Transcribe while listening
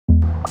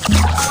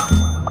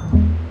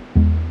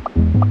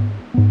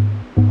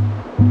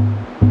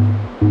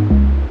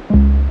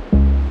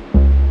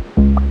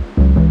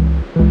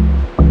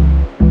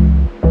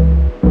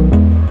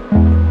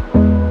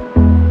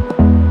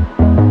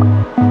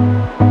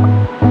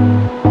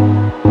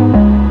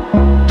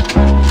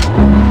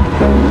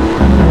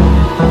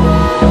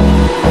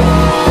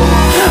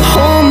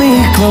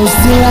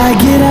Till I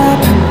get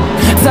up,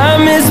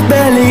 time is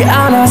barely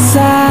on our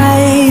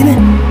side.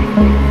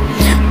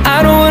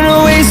 I don't wanna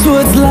waste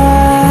what's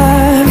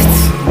left.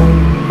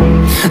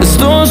 The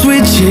storms we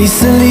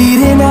chase are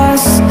leading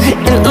us,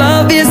 and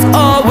love is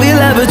all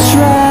we'll ever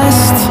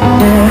trust.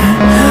 Yeah.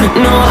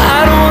 No,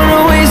 I don't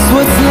wanna waste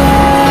what's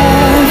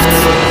left.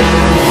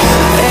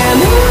 And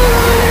on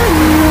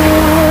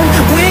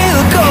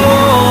we'll go,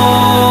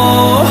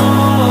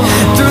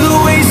 through the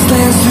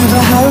wastelands, through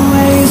the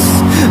highways,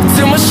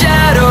 till my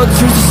shadow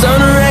turns to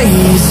sun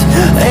rays.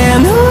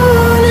 And on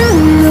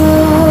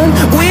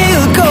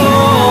we'll go,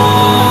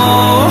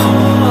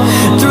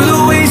 through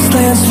the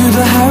wastelands, through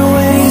the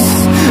highways.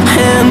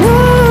 And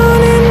on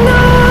we'll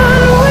go,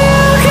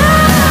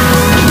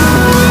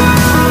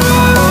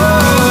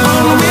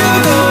 on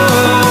we'll go.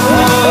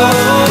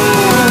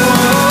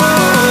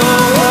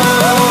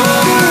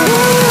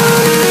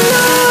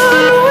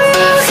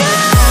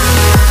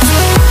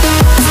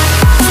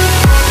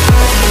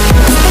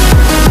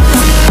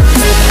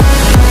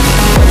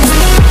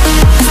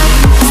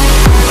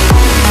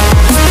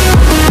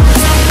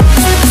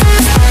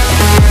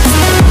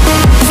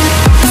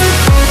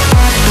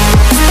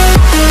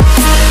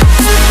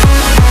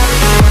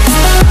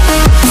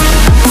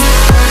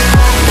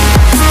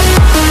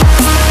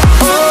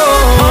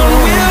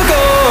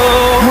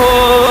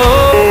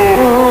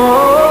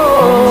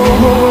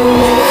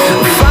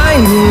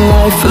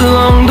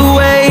 Along the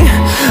way,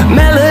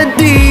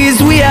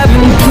 melodies we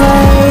haven't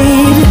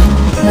played.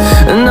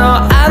 No,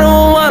 I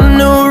don't want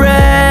no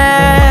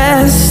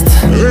rest.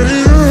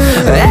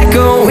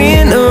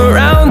 Echoing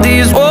around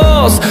these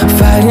walls,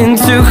 fighting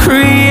to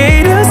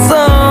create a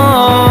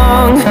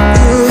song.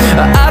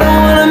 I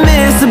don't wanna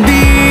miss a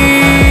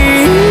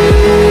beat.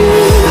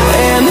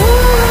 And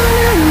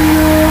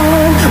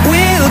on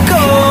we'll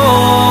go,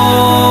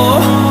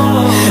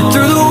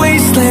 through the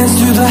wastelands,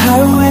 through the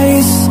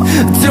highways,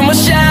 till my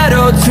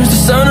shadow turns to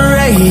sun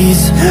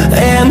rays.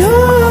 And on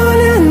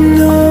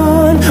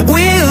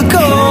we'll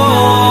go,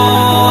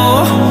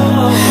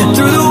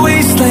 through the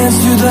wastelands,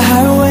 through the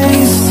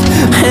highways.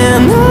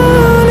 And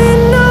on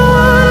we'll go,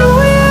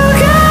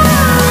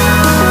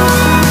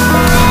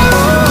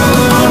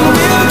 on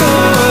we'll go.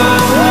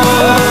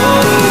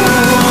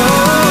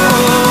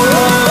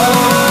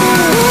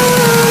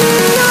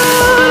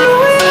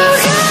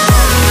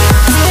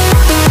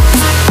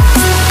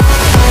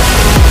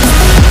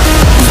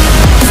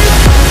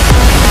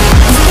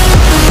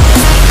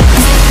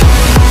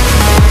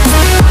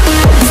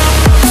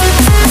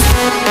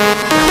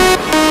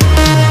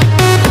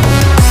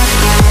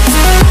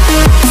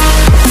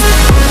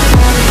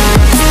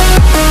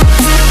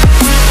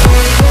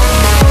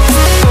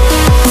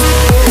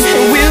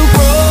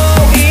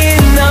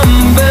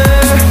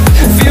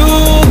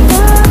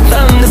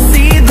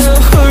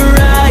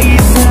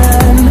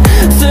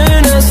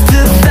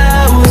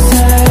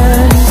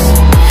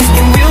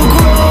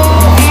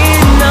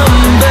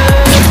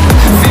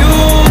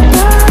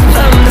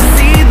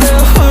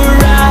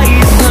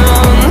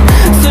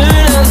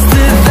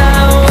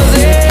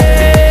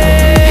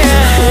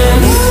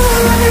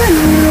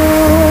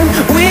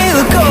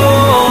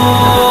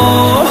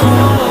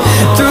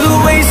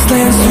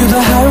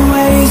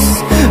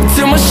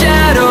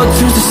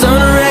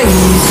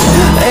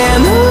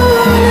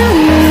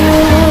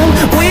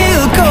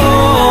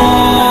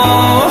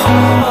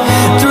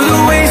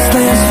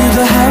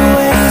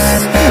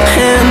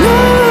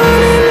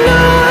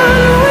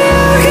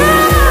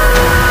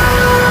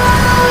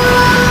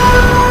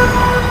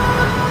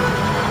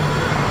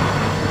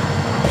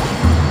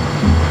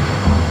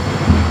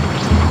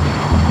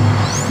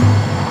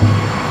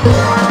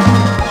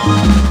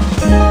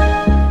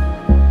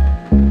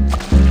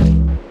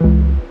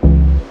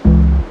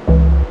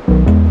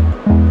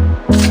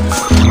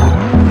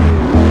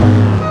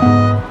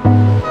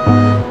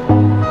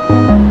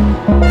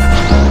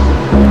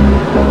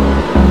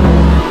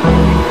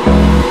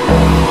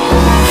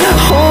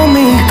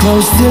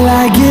 Till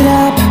I get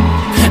up,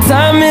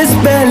 time is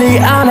barely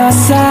on our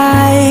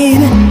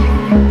side.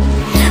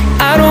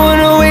 I don't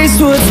wanna waste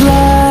what's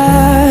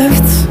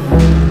left.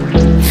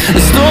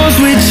 The storms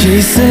we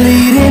chase are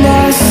leading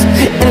us,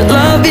 and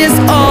love is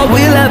all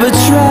we'll ever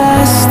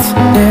trust.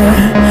 Yeah.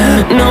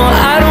 No,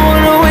 I don't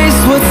wanna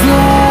waste what's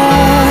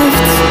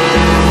left.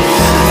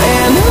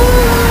 And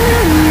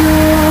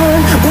on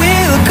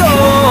we'll go,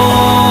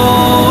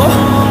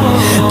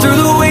 through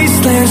the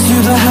wastelands,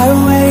 through the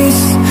highways,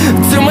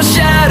 till my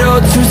shadow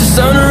turns to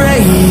sun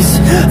rays.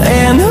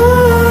 And